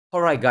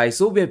Alright guys,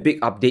 so we have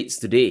big updates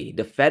today.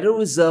 The Federal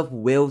Reserve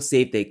will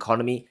save the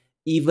economy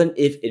even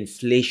if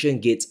inflation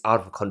gets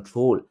out of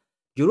control.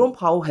 Jerome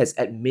Powell has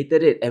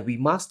admitted it, and we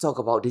must talk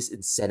about this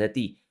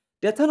insanity.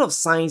 There are a ton of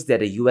signs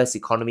that the US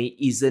economy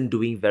isn't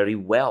doing very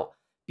well.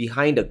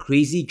 Behind the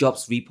crazy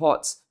jobs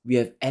reports, we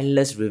have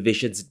endless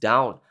revisions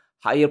down.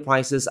 Higher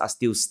prices are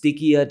still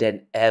stickier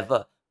than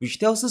ever, which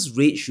tells us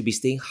rates should be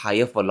staying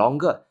higher for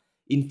longer.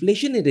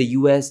 Inflation in the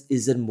US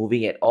isn't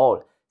moving at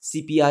all.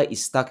 CPI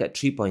is stuck at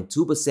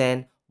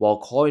 3.2%,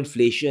 while core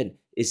inflation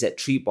is at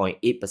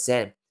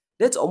 3.8%.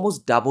 That's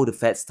almost double the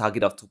Fed's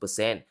target of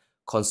 2%.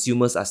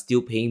 Consumers are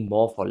still paying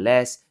more for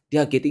less, they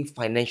are getting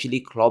financially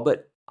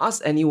clobbered.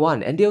 Ask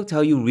anyone and they'll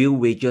tell you real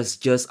wages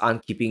just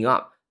aren't keeping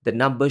up. The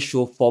numbers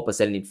show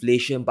 4%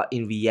 inflation, but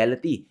in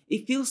reality,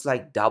 it feels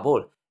like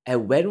double.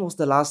 And when was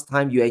the last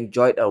time you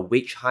enjoyed a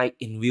wage hike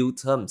in real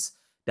terms?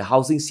 The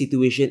housing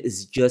situation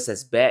is just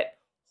as bad.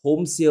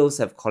 Home sales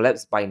have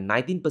collapsed by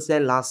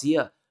 19% last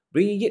year,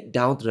 bringing it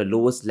down to the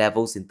lowest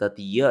levels in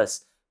 30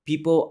 years.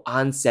 People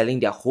aren't selling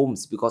their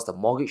homes because the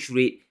mortgage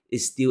rate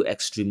is still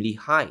extremely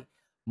high.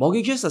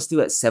 Mortgages are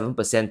still at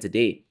 7%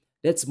 today.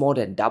 That's more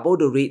than double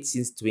the rate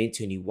since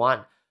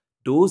 2021.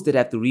 Those that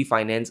have to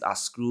refinance are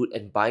screwed,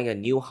 and buying a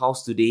new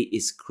house today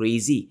is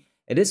crazy.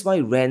 And that's why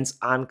rents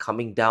aren't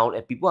coming down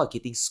and people are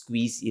getting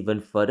squeezed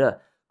even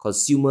further.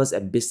 Consumers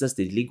and business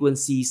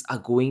delinquencies are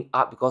going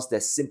up because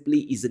there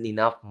simply isn't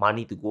enough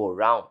money to go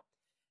around.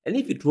 And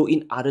if you throw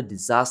in other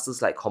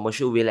disasters like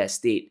commercial real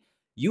estate,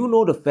 you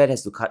know the Fed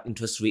has to cut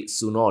interest rates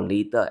sooner or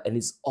later, and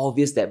it's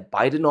obvious that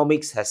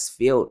Bidenomics has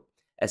failed.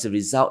 As a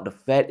result, the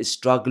Fed is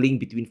struggling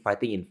between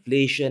fighting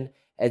inflation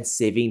and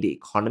saving the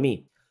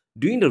economy.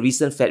 During the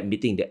recent Fed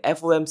meeting, the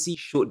FOMC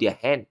showed their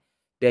hand.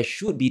 There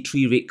should be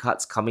 3 rate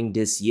cuts coming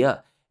this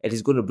year, and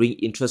it's going to bring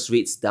interest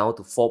rates down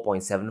to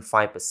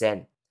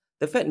 4.75%.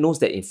 The Fed knows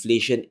that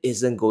inflation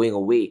isn't going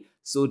away,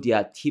 so they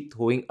are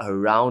tiptoeing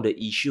around the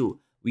issue.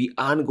 We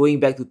aren't going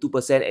back to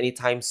 2%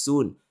 anytime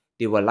soon.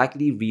 They will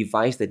likely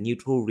revise the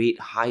neutral rate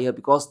higher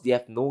because they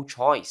have no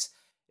choice.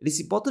 It is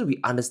important we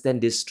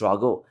understand this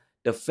struggle.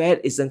 The Fed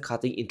isn't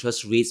cutting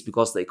interest rates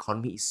because the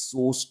economy is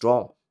so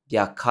strong. They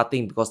are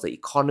cutting because the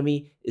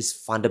economy is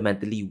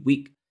fundamentally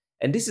weak.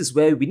 And this is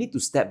where we need to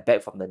step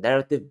back from the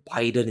narrative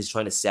Biden is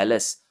trying to sell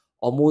us.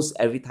 Almost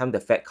every time the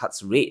Fed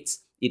cuts rates,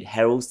 it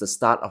heralds the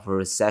start of a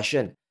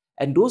recession.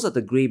 And those are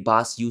the grey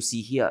bars you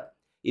see here.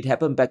 It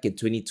happened back in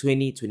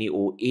 2020,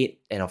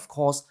 2008, and of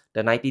course,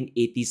 the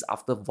 1980s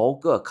after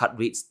Volcker cut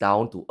rates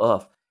down to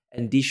earth.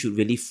 And this should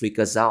really freak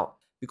us out.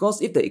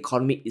 Because if the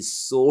economy is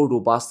so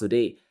robust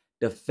today,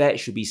 the Fed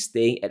should be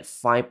staying at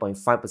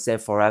 5.5%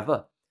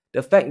 forever.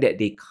 The fact that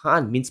they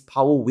can't means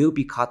Powell will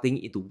be cutting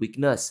into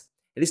weakness.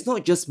 And it's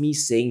not just me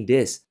saying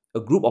this.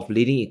 A group of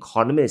leading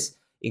economists,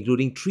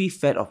 including 3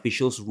 Fed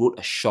officials, wrote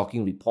a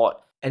shocking report.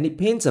 And it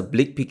paints a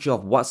bleak picture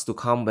of what's to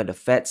come when the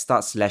Fed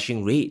starts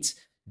slashing rates.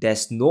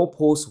 There's no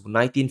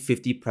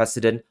post-1950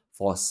 precedent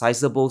for a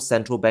sizable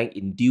central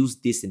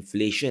bank-induced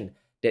disinflation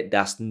that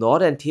does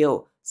not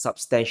entail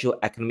substantial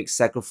economic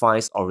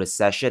sacrifice or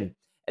recession.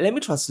 And let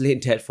me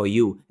translate that for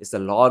you. It's a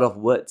lot of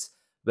words.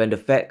 When the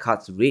Fed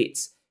cuts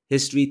rates,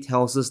 history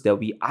tells us there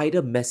will be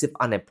either massive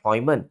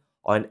unemployment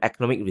or an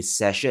economic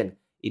recession.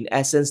 In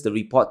essence, the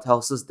report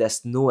tells us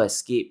there's no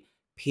escape.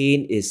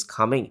 Pain is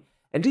coming.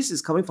 And this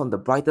is coming from the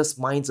brightest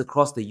minds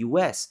across the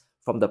US,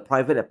 from the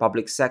private and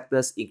public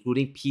sectors,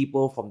 including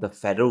people from the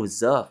Federal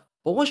Reserve.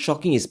 But what's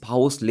shocking is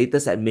Powell's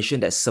latest admission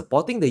that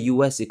supporting the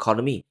US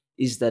economy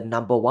is the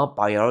 #1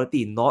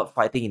 priority, not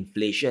fighting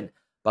inflation,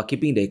 but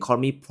keeping the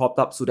economy propped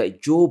up so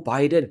that Joe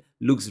Biden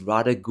looks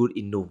rather good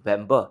in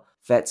November.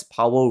 Fed's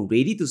Powell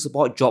ready to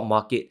support job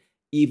market,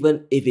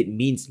 even if it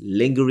means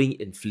lingering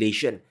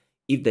inflation.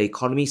 If the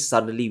economy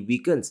suddenly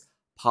weakens,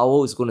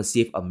 Powell is going to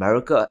save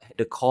America at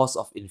the cost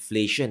of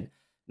inflation.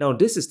 Now,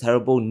 this is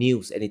terrible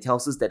news, and it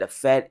tells us that the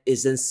Fed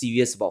isn't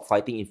serious about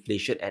fighting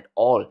inflation at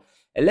all.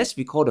 And let's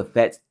recall the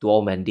Fed's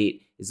dual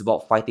mandate is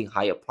about fighting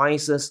higher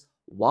prices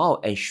while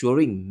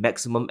ensuring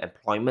maximum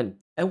employment.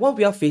 And what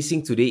we are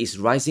facing today is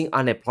rising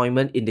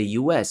unemployment in the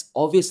US.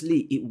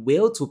 Obviously, it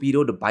will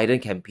torpedo the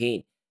Biden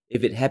campaign.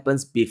 If it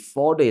happens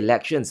before the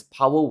elections,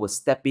 Powell will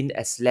step in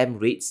and slam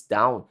rates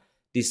down.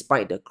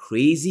 Despite the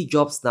crazy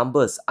jobs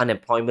numbers,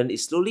 unemployment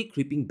is slowly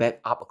creeping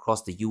back up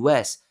across the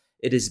US.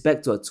 It is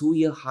back to a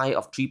 2-year high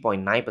of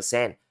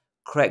 3.9%.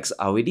 Cracks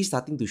are already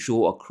starting to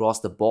show across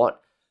the board.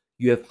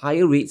 You have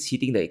higher rates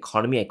hitting the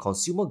economy and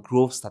consumer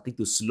growth starting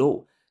to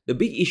slow. The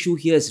big issue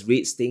here is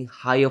rates staying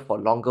higher for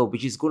longer,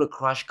 which is going to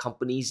crush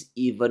companies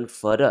even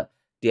further.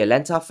 The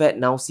Atlanta Fed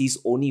now sees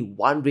only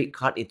 1 rate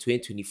cut in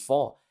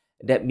 2024.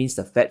 That means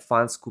the Fed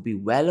funds could be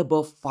well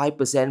above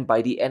 5%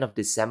 by the end of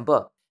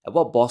December. And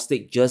what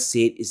Bostic just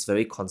said is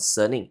very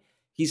concerning.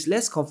 He's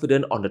less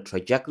confident on the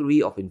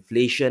trajectory of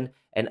inflation,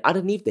 and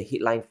underneath the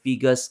headline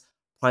figures,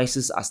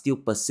 prices are still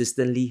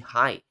persistently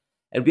high.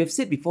 And we have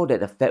said before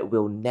that the Fed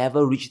will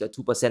never reach the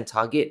 2%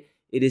 target.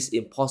 It is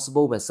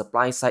impossible when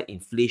supply-side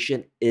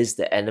inflation is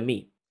the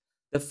enemy.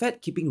 The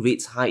Fed keeping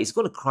rates high is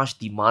going to crush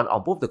demand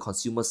on both the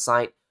consumer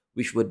side,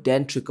 which would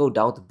then trickle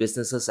down to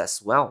businesses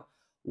as well.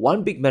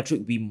 One big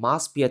metric we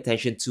must pay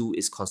attention to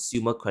is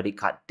consumer credit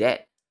card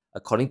debt.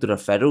 According to the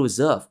Federal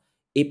Reserve,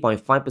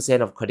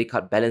 8.5% of credit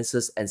card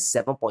balances and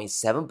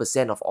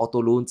 7.7% of auto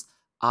loans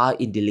are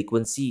in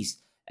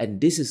delinquencies.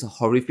 And this is a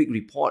horrific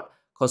report.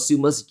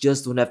 Consumers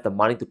just don't have the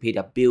money to pay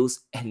their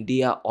bills and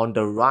they are on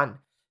the run.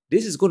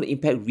 This is going to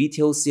impact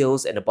retail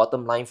sales and the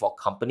bottom line for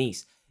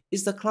companies.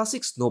 It's the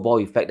classic snowball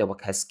effect that will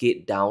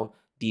cascade down,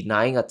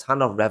 denying a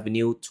ton of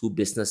revenue to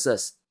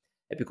businesses.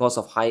 And because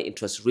of high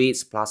interest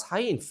rates plus high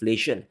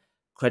inflation,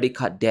 credit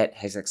card debt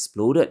has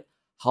exploded.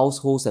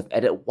 Households have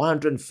added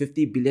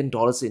 $150 billion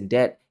in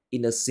debt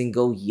in a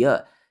single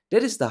year.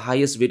 That is the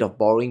highest rate of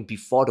borrowing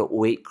before the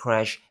 '08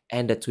 crash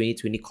and the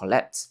 2020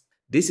 collapse.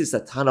 This is a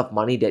ton of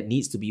money that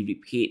needs to be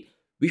repaid,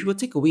 which will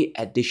take away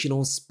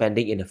additional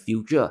spending in the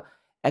future.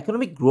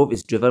 Economic growth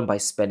is driven by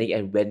spending,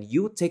 and when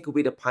you take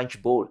away the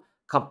punch bowl,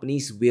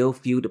 companies will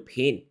feel the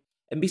pain.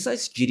 And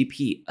besides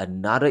GDP,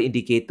 another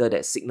indicator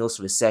that signals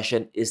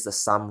recession is the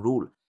sum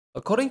rule.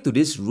 According to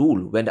this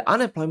rule, when the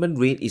unemployment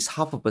rate is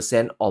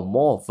 0.5% or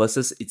more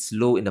versus its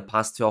low in the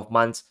past 12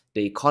 months,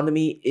 the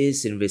economy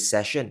is in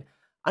recession.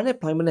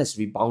 Unemployment has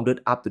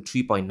rebounded up to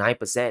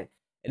 3.9%,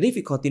 and if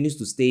it continues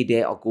to stay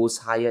there or goes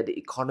higher, the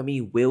economy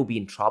will be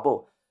in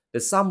trouble. The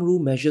sum rule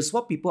measures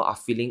what people are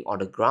feeling on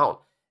the ground.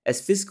 As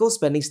fiscal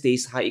spending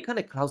stays high, it kind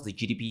of clouds the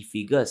GDP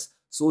figures,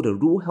 so the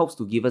rule helps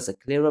to give us a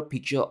clearer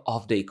picture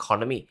of the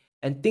economy.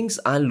 And things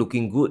aren't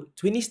looking good.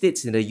 20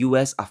 states in the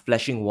US are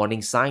flashing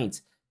warning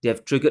signs. They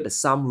have triggered the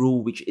sum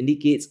rule, which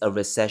indicates a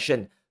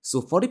recession.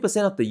 So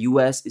 40% of the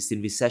US is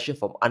in recession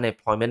from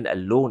unemployment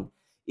alone.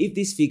 If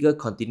this figure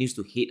continues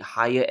to hit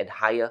higher and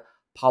higher,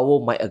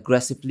 Powell might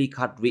aggressively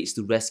cut rates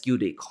to rescue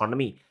the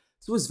economy.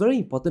 So it's very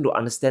important to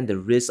understand the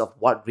risk of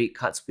what rate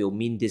cuts will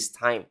mean this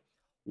time.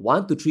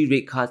 1 to 3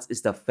 rate cuts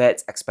is the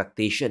Fed's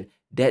expectation.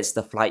 That's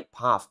the flight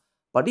path.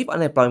 But if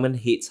unemployment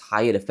hits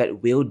higher, the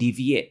Fed will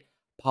deviate.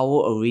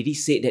 Powell already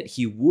said that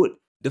he would.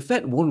 The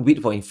Fed won't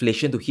wait for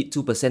inflation to hit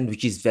 2%,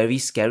 which is very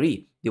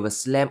scary. They will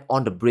slam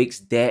on the brakes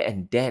there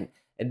and then.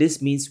 And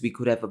this means we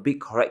could have a big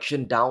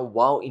correction down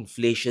while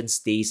inflation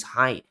stays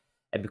high.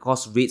 And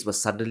because rates will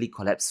suddenly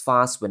collapse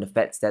fast when the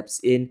Fed steps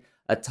in,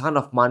 a ton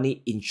of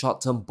money in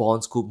short-term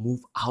bonds could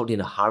move out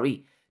in a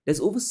hurry. There's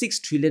over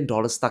 $6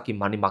 trillion stuck in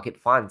money market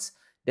funds.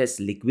 That's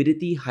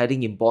liquidity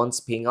hiding in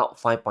bonds paying out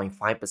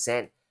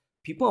 5.5%.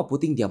 People are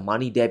putting their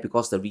money there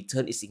because the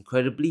return is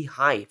incredibly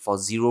high for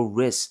zero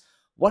risk.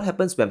 What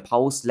happens when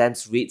Powell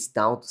slams rates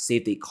down to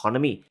save the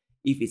economy?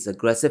 If it's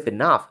aggressive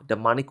enough, the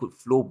money could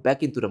flow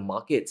back into the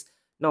markets.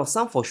 Now,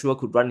 some for sure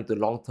could run into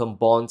long-term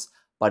bonds,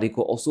 but it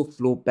could also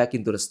flow back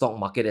into the stock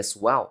market as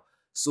well.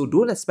 So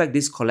don't expect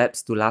this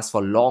collapse to last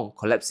for long.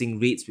 Collapsing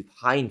rates with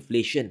high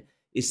inflation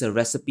is a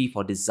recipe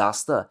for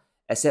disaster.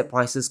 Asset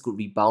prices could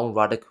rebound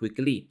rather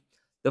quickly.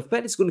 The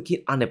Fed is going to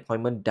keep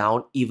unemployment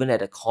down even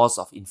at the cost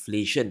of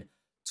inflation.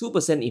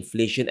 2%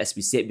 inflation, as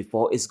we said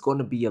before, is going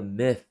to be a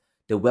myth.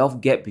 The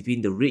wealth gap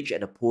between the rich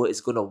and the poor is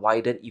going to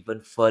widen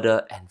even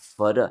further and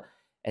further.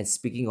 And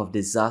speaking of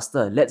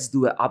disaster, let's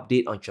do an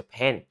update on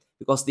Japan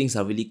because things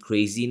are really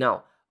crazy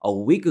now. A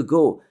week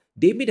ago,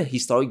 they made a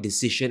historic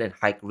decision and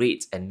hike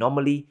rates, and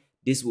normally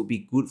this would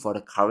be good for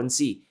the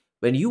currency.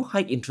 When you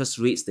hike interest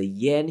rates, the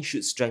yen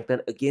should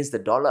strengthen against the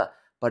dollar,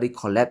 but it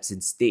collapsed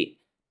instead.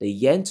 The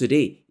yen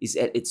today is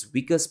at its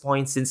weakest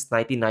point since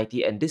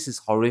 1990, and this is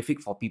horrific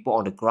for people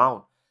on the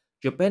ground.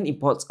 Japan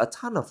imports a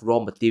ton of raw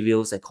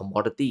materials and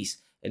commodities,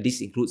 and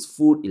this includes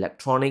food,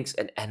 electronics,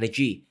 and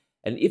energy.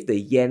 And if the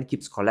yen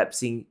keeps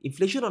collapsing,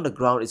 inflation on the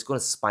ground is going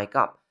to spike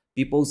up.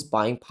 People's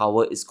buying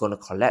power is going to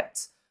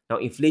collapse. Now,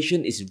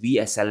 inflation is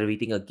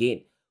re-accelerating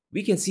again.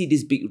 We can see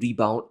this big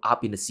rebound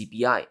up in the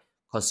CPI.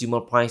 Consumer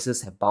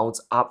prices have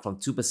bounced up from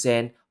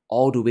 2%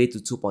 all the way to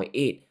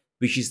 2.8%,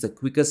 which is the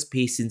quickest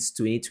pace since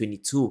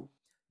 2022.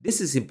 This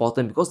is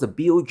important because the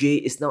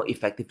BOJ is now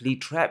effectively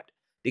trapped.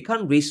 They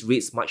can't raise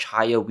rates much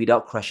higher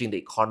without crashing the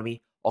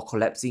economy or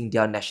collapsing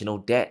their national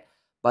debt,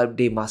 but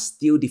they must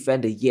still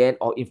defend the yen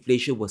or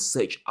inflation will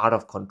surge out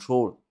of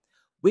control.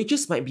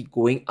 Wages might be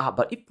going up,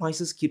 but if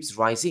prices keeps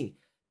rising,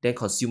 then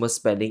consumer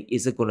spending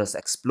isn't going to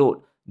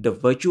explode. The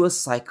virtuous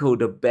cycle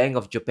the Bank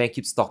of Japan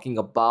keeps talking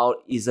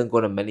about isn't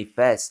going to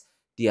manifest.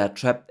 They are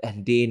trapped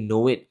and they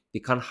know it. They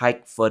can't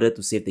hike further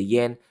to save the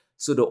yen,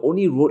 so the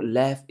only road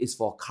left is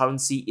for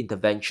currency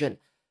intervention.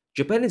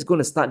 Japan is going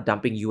to start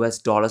dumping US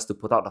dollars to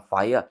put out the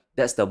fire.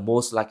 That's the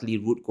most likely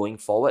route going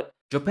forward.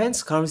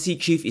 Japan's currency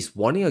chief is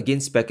warning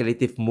against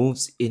speculative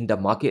moves in the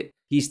market.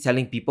 He's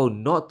telling people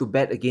not to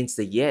bet against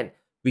the yen,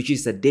 which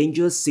is a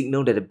dangerous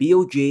signal that the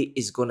BOJ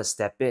is going to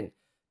step in.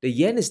 The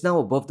yen is now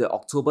above the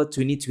October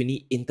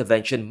 2020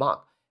 intervention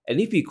mark, and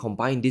if we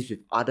combine this with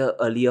other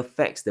earlier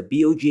facts, the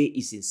BOJ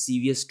is in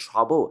serious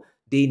trouble.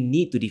 They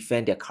need to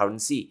defend their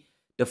currency.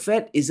 The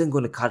Fed isn't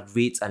going to cut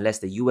rates unless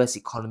the US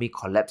economy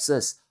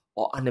collapses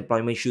or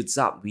unemployment shoots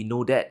up. We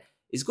know that.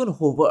 It's going to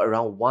hover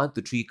around 1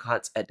 to 3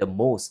 cuts at the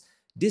most.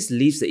 This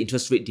leaves the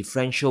interest rate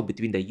differential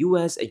between the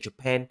US and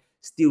Japan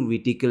still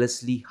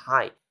ridiculously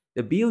high.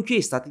 The BOJ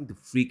is starting to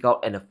freak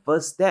out, and the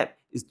first step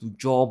is to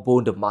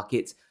jawbone the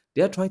markets.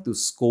 They are trying to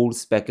scold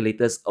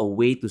speculators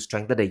away to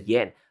strengthen the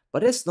yen,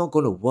 but that's not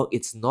going to work.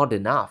 It's not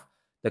enough.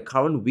 The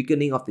current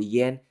weakening of the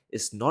yen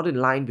is not in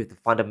line with the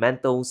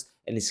fundamentals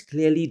and is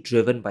clearly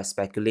driven by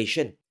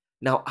speculation.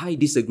 Now, I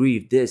disagree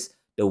with this.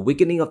 The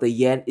weakening of the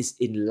yen is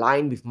in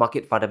line with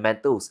market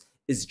fundamentals.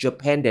 It's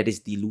Japan that is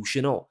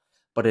delusional.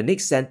 But the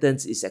next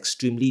sentence is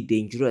extremely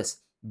dangerous.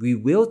 We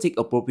will take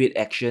appropriate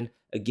action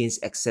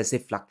against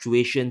excessive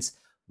fluctuations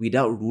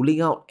without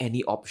ruling out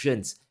any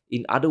options.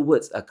 In other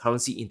words, a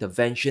currency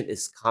intervention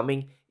is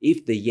coming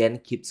if the yen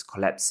keeps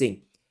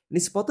collapsing. And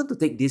it's important to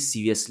take this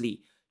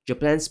seriously.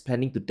 Japan's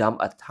planning to dump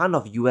a ton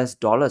of US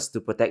dollars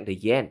to protect the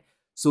yen.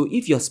 So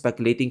if you're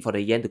speculating for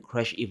the yen to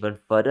crash even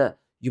further,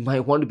 you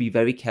might want to be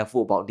very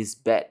careful about this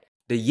bet.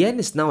 The yen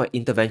is now at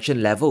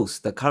intervention levels.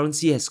 The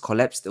currency has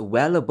collapsed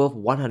well above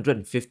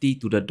 150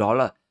 to the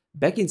dollar.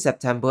 Back in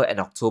September and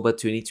October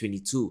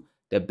 2022,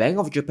 the Bank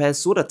of Japan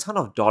sold a ton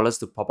of dollars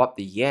to prop up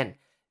the yen.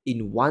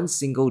 In one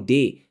single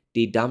day,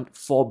 they dumped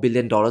 $4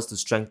 billion to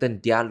strengthen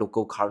their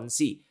local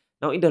currency.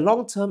 Now, in the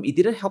long term, it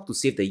didn't help to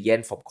save the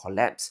yen from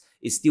collapse.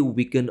 It still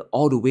weakened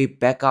all the way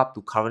back up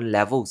to current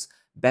levels,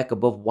 back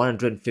above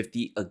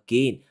 150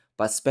 again.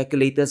 But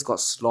speculators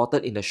got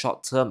slaughtered in the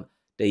short term.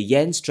 The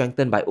yen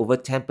strengthened by over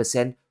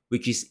 10%,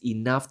 which is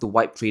enough to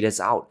wipe traders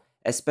out,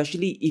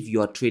 especially if you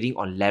are trading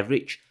on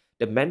leverage.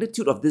 The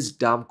magnitude of this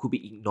dump could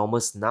be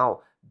enormous now.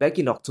 Back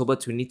in October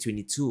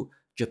 2022,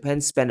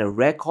 Japan spent a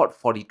record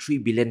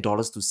 $43 billion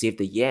to save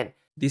the yen.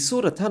 They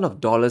sold a ton of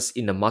dollars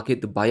in the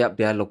market to buy up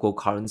their local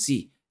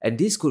currency. And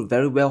this could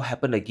very well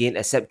happen again,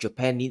 except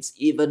Japan needs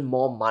even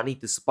more money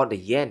to support the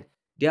yen.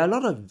 There are a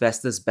lot of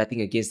investors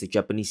betting against the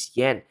Japanese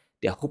yen.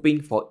 They are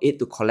hoping for it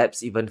to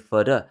collapse even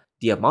further.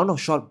 The amount of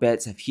short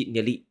bets have hit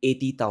nearly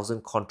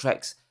 80,000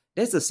 contracts.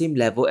 That's the same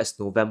level as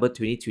November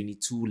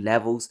 2022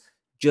 levels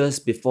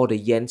just before the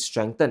yen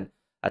strengthened.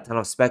 A ton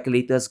of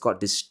speculators got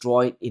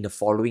destroyed in the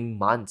following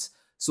months.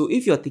 So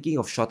if you're thinking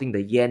of shorting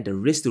the yen, the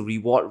risk to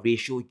reward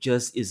ratio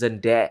just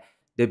isn't there.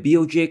 The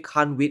BOJ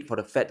can't wait for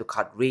the Fed to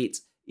cut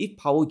rates. If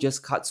Powell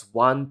just cuts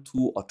 1,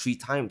 2 or 3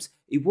 times,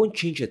 it won't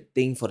change a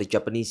thing for the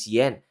Japanese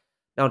yen.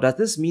 Now, does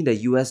this mean the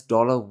US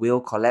dollar will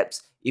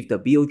collapse? If the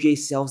BOJ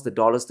sells the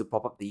dollars to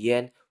prop up the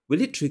yen,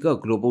 will it trigger a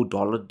global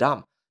dollar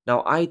dump?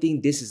 Now, I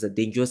think this is a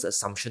dangerous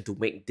assumption to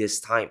make this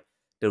time.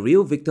 The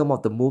real victim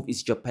of the move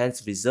is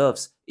Japan's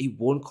reserves. It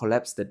won't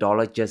collapse the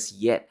dollar just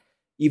yet.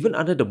 Even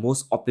under the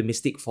most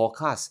optimistic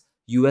forecast,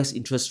 US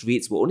interest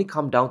rates will only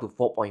come down to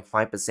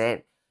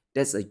 4.5%.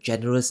 That's a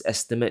generous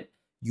estimate.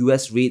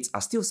 US rates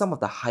are still some of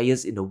the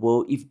highest in the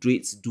world if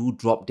rates do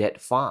drop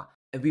that far.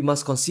 And we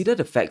must consider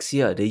the facts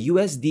here. The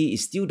USD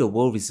is still the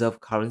world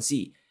reserve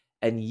currency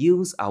and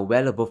yields are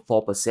well above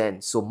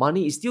 4%, so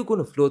money is still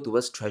going to flow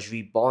towards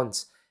treasury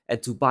bonds.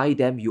 And to buy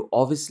them, you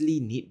obviously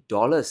need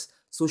dollars.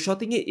 So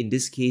shorting it in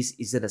this case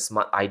isn't a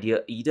smart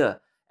idea either.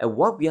 And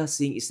what we are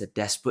seeing is a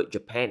desperate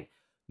Japan.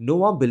 No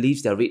one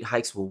believes their rate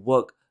hikes will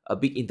work. A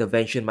big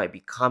intervention might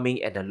be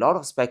coming and a lot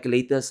of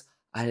speculators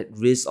are at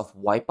risk of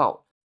wipeout.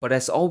 But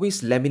as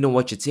always, let me know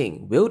what you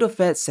think. Will the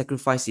Fed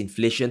sacrifice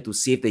inflation to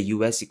save the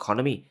US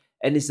economy?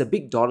 And is a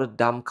big dollar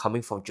dump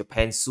coming from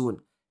Japan soon?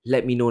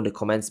 Let me know in the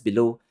comments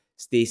below.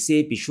 Stay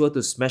safe, be sure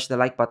to smash the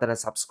like button and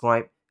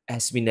subscribe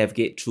as we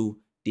navigate through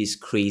these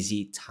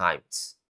crazy times.